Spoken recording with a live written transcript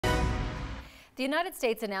The United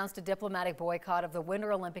States announced a diplomatic boycott of the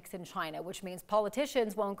Winter Olympics in China, which means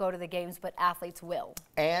politicians won't go to the games, but athletes will.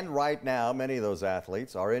 And right now, many of those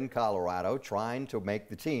athletes are in Colorado trying to make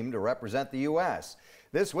the team to represent the U.S.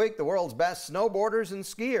 This week, the world's best snowboarders and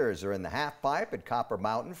skiers are in the halfpipe at Copper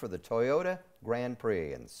Mountain for the Toyota Grand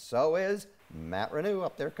Prix. And so is Matt Renew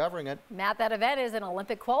up there covering it. Matt, that event is an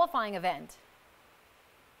Olympic qualifying event.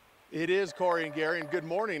 It is, Corey and Gary, and good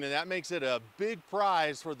morning, and that makes it a big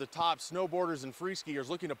prize for the top snowboarders and free skiers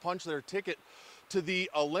looking to punch their ticket to the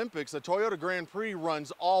Olympics. The Toyota Grand Prix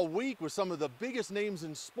runs all week with some of the biggest names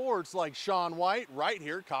in sports like Shaun White right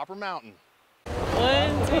here at Copper Mountain. 1,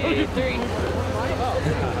 2, 3.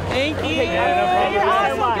 Thank you.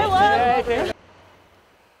 Awesome. Good luck.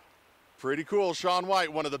 Pretty cool. Shaun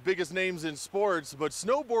White, one of the biggest names in sports, but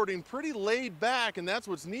snowboarding pretty laid back, and that's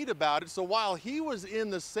what's neat about it. So while he was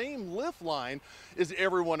in the same lift line as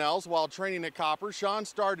everyone else while training at Copper, Shaun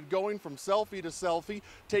started going from selfie to selfie,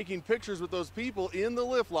 taking pictures with those people in the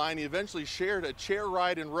lift line. He eventually shared a chair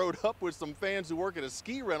ride and rode up with some fans who work at a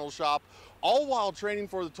ski rental shop, all while training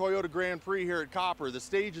for the Toyota Grand Prix here at Copper. The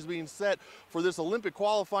stage is being set for this Olympic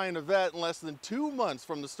qualifying event in less than 2 months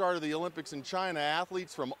from the start of the Olympics in China.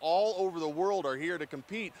 Athletes from all over the world are here to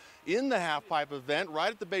compete in the halfpipe event right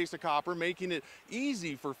at the base of Copper, making it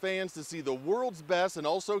easy for fans to see the world's best and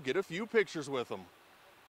also get a few pictures with them.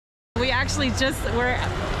 We actually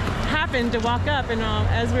happened to walk up, and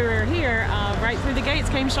as we were here, right through the gates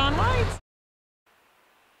came Shaun White.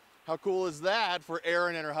 How cool is that for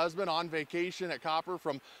Erin and her husband on vacation at Copper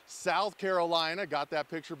from South Carolina? Got that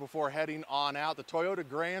picture before heading on out. The Toyota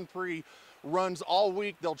Grand Prix runs all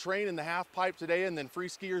week. They'll train in the halfpipe today, and then free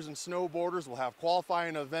skiers and snowboarders will have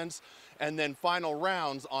qualifying events and then final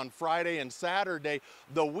rounds on Friday and Saturday.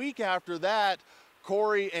 The week after that,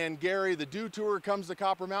 Corey and Gary, the Dew Tour comes to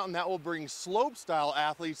Copper Mountain. That will bring slopestyle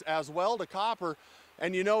athletes as well to Copper.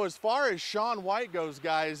 And you know, as far as Shaun White goes,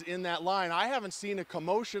 guys, in that line, I haven't seen a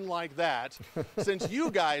commotion like that since you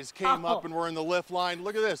guys came up and were in the lift line.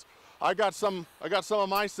 Look at this. I got some of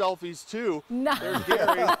my selfies too. Nice. There's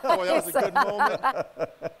Gary. Boy, that was a good moment.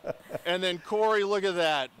 And then Corey, look at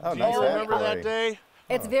that. Oh, do nice you remember hat, that day?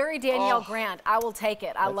 It's very Danielle Grant. I will take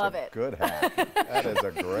it. I love it. Good hat. That is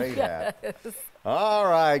a great hat. All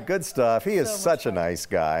right, good stuff. He is such a nice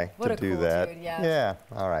guy to do that. Dude, yes. Yeah,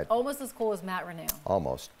 all right. Almost as cool as Matt Renew.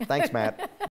 Almost. Thanks, Matt.